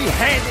not gonna be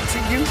handed to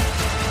you.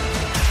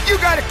 You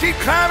gotta keep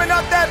climbing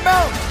up that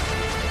mountain.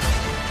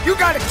 You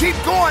gotta keep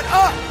going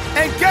up.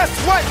 And guess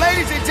what,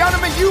 ladies and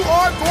gentlemen? You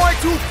are going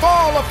to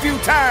fall a few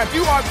times.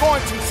 You are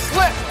going to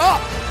slip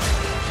up.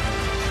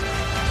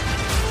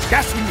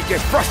 That's when you get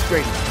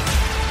frustrated.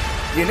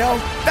 You know,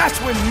 that's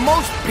when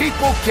most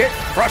people get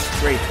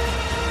frustrated.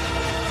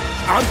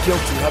 I'm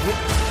guilty of it.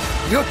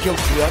 You're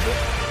guilty of it.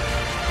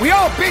 We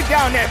all been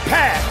down that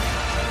path.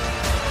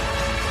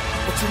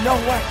 But you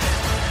know what?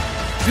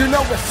 You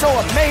know what's so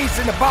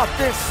amazing about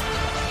this?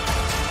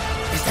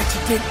 Is that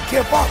you didn't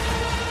give up.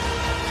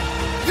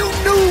 You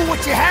knew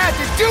what you had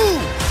to do.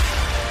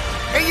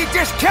 And you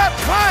just kept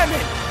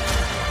climbing.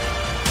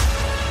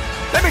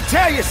 Let me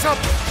tell you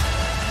something.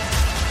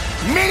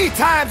 Many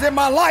times in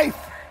my life,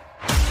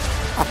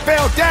 I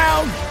fell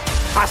down,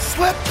 I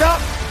slipped up,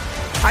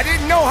 I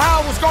didn't know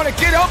how I was gonna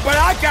get up, but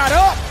I got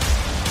up.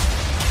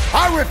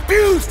 I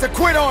refused to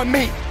quit on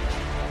me.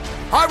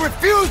 I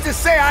refused to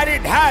say I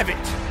didn't have it.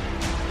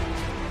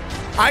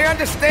 I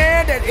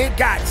understand that it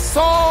got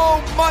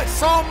so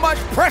much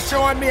pressure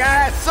on me.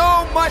 I had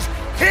so much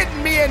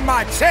hitting me in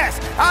my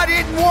chest. I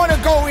didn't want to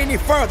go any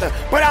further,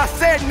 but I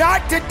said,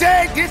 not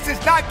today. This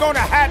is not gonna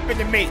happen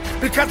to me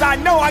because I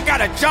know I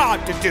got a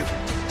job to do.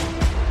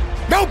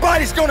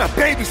 Nobody's gonna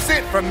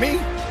babysit for me.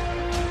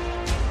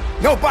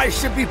 Nobody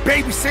should be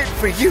babysitting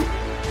for you.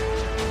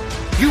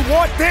 You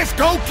want this?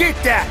 Go get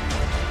that.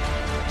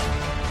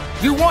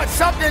 You want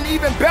something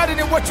even better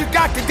than what you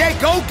got today?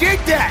 Go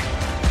get that.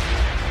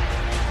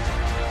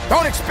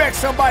 Don't expect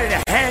somebody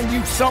to hand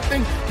you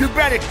something. You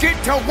better get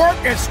to work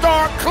and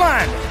start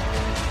climbing.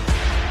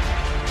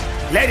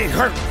 Let it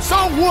hurt. So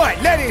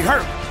what? Let it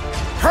hurt.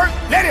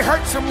 Let it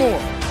hurt some more.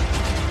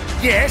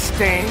 Yeah, it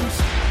stings.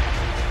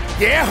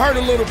 Yeah, it hurt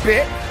a little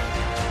bit.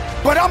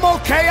 But I'm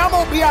okay. I'm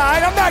gonna be all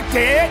right. I'm not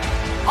dead.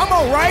 I'm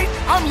all right.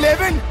 I'm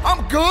living.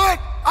 I'm good.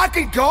 I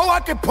can go. I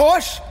can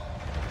push.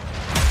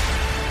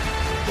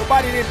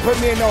 Nobody didn't put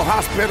me in no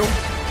hospital.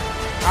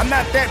 I'm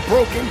not that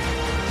broken.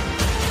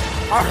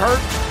 I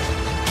hurt.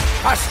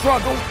 I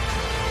struggle.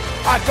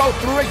 I go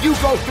through it. You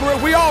go through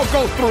it. We all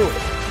go through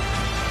it.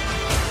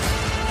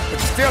 But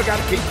you still got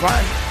to keep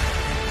climbing.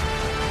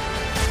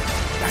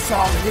 That's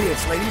all it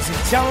is, ladies and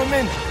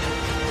gentlemen.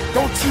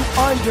 Don't you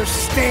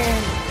understand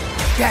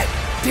that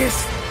this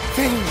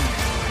thing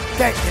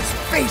that is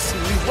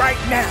facing you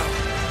right now,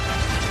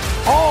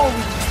 all of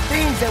these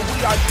things that we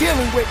are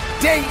dealing with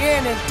day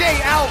in and day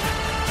out,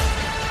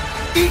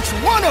 each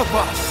one of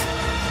us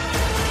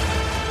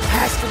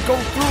has to go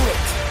through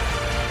it.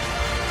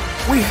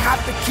 We have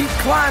to keep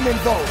climbing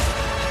though.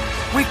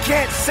 We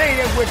can't say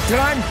that we're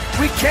done.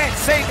 We can't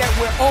say that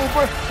we're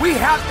over. We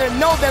have to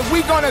know that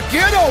we're gonna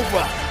get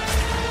over.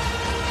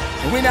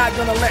 And we're not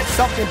gonna let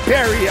something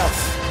bury us.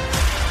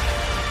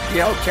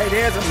 Yeah, okay,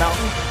 there's a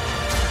mountain.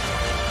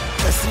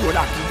 Let's see what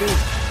I can do.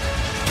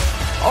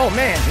 Oh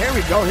man, here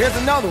we go, here's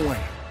another one.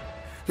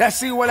 Let's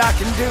see what I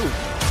can do.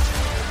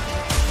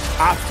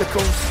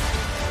 Obstacles,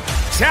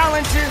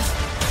 challenges,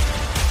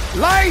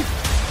 life,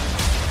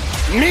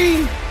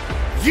 me,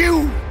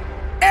 you,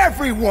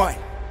 everyone.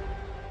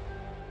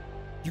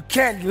 You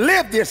can't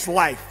live this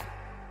life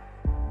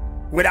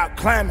without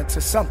climbing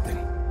to something.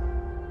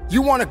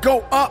 You want to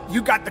go up,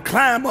 you got to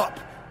climb up.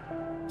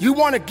 You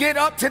want to get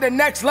up to the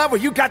next level,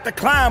 you got to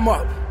climb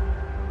up.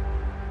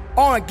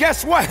 Oh, and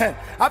guess what?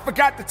 I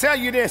forgot to tell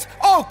you this.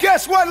 Oh,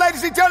 guess what,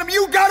 ladies and gentlemen?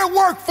 You got to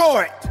work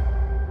for it.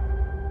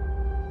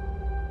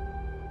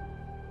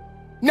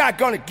 Not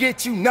going to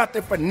get you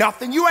nothing for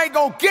nothing. You ain't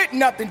going to get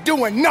nothing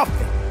doing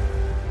nothing.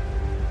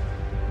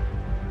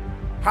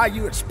 How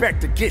you expect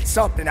to get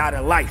something out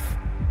of life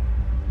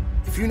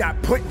if you're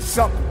not putting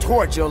something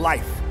towards your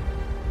life?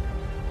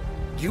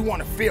 You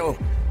want to feel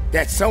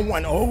that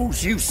someone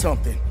owes you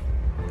something.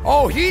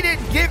 Oh, he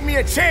didn't give me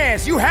a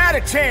chance. You had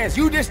a chance.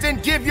 You just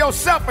didn't give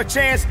yourself a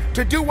chance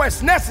to do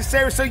what's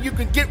necessary so you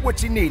can get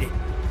what you needed.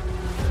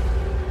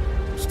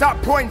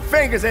 Stop pointing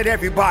fingers at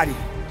everybody.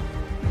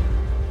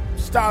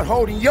 Start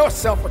holding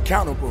yourself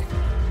accountable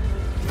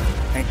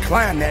and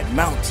climb that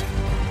mountain.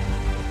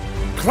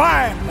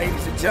 Climb,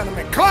 ladies and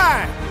gentlemen,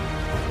 climb.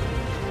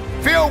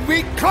 Feel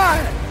weak,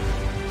 climb.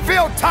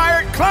 Feel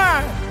tired,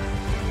 climb.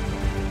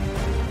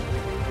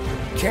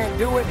 Can't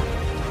do it?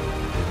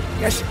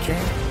 Yes, you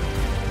can.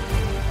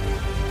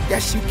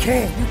 Yes, you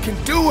can. You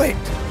can do it.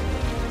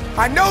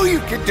 I know you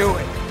can do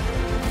it.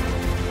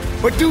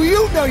 But do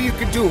you know you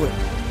can do it?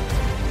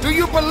 Do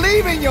you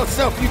believe in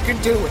yourself you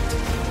can do it?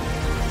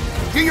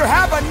 Do you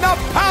have enough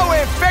power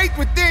and faith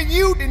within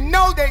you to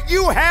know that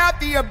you have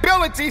the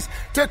abilities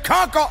to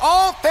conquer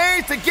all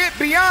things, to get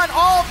beyond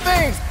all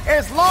things?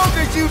 As long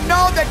as you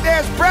know that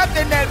there's breath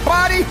in that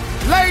body,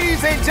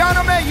 ladies and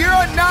gentlemen,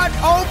 you're not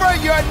over,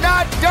 you're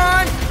not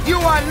done. You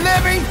are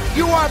living,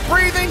 you are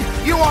breathing,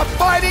 you are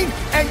fighting,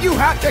 and you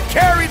have to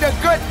carry the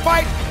good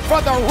fight for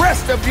the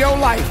rest of your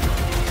life.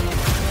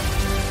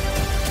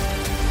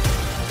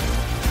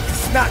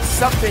 It's not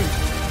something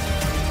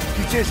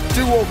you just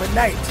do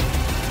overnight.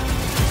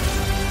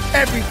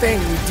 Everything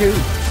we do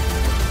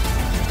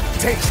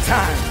takes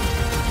time,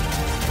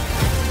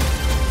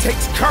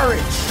 takes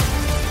courage,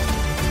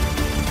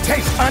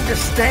 takes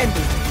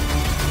understanding,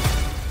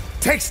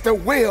 takes the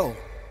will,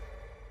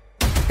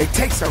 it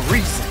takes a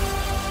reason,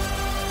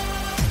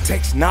 it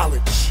takes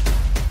knowledge.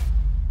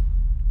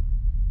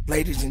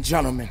 Ladies and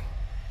gentlemen,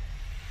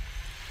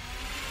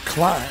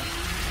 climb.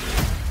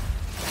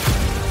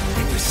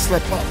 When you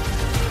slip up,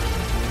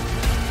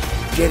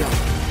 get up.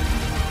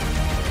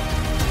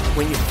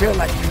 When you feel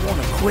like you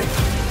want to quit,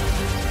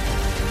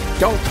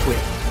 don't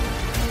quit.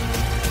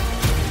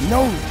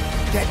 Know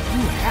that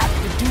you have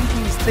to do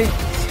these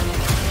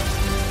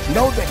things.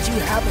 Know that you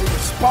have a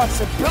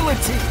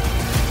responsibility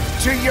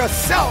to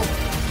yourself,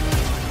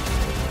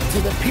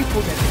 to the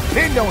people that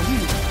depend on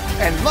you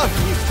and love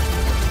you.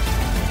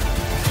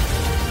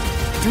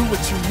 Do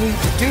what you need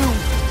to do.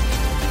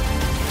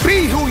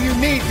 Be who you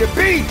need to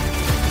be.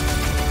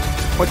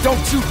 But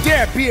don't you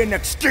dare be an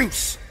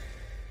excuse.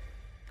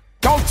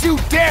 Don't you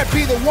dare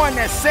be the one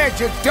that said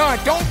you're done.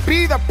 Don't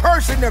be the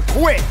person to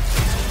quit.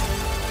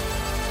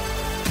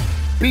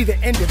 Be the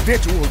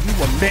individual you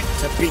were meant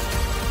to be.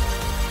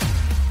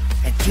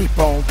 And keep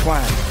on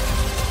climbing.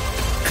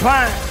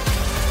 Climb.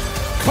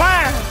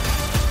 Climb.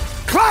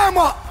 Climb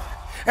up.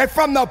 And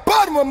from the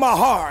bottom of my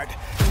heart,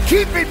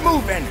 keep it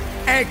moving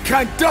and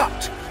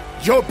conduct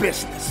your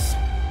business.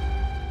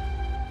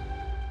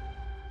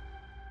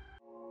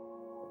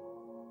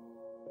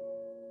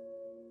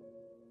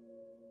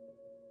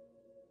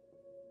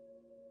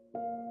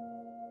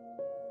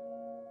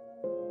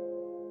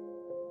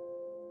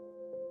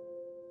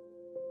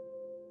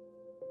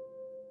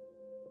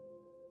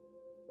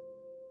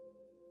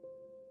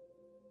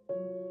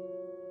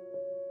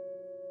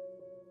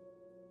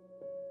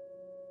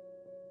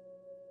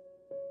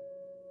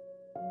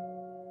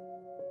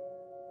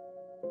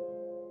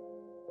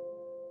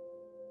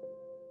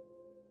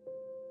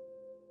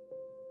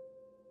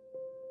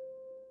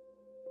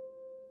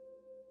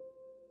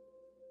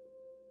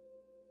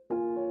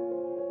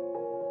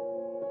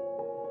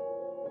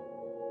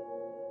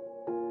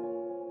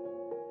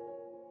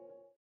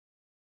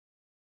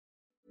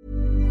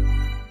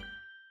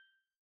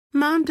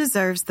 Mom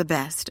deserves the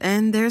best,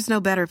 and there's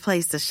no better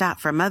place to shop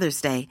for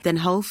Mother's Day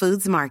than Whole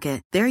Foods Market.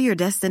 They're your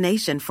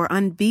destination for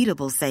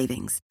unbeatable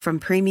savings, from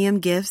premium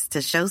gifts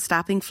to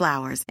show-stopping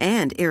flowers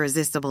and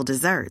irresistible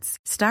desserts.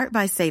 Start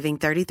by saving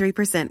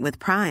 33% with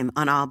Prime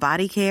on all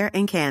body care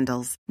and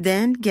candles.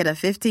 Then get a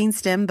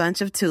 15-stem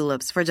bunch of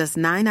tulips for just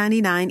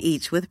 $9.99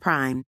 each with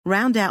Prime.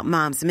 Round out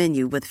Mom's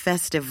menu with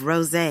festive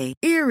rosé,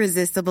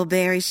 irresistible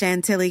berry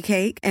chantilly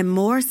cake, and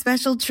more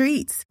special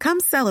treats.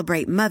 Come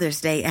celebrate Mother's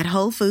Day at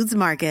Whole Foods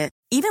Market.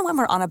 Even when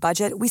we're on a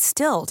budget, we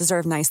still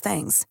deserve nice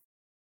things.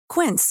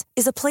 Quince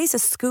is a place to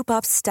scoop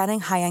up stunning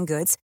high-end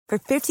goods for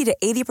 50 to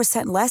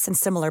 80% less than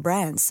similar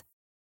brands.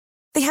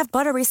 They have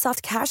buttery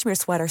soft cashmere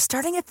sweaters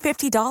starting at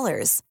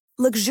 $50,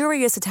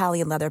 luxurious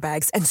Italian leather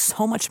bags, and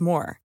so much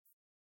more.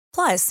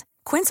 Plus,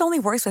 Quince only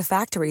works with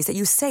factories that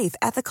use safe,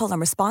 ethical, and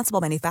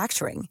responsible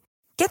manufacturing.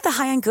 Get the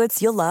high-end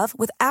goods you'll love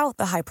without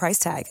the high price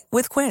tag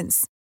with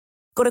Quince.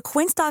 Go to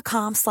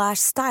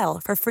quince.com/style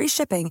for free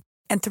shipping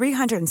and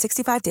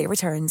 365-day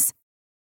returns.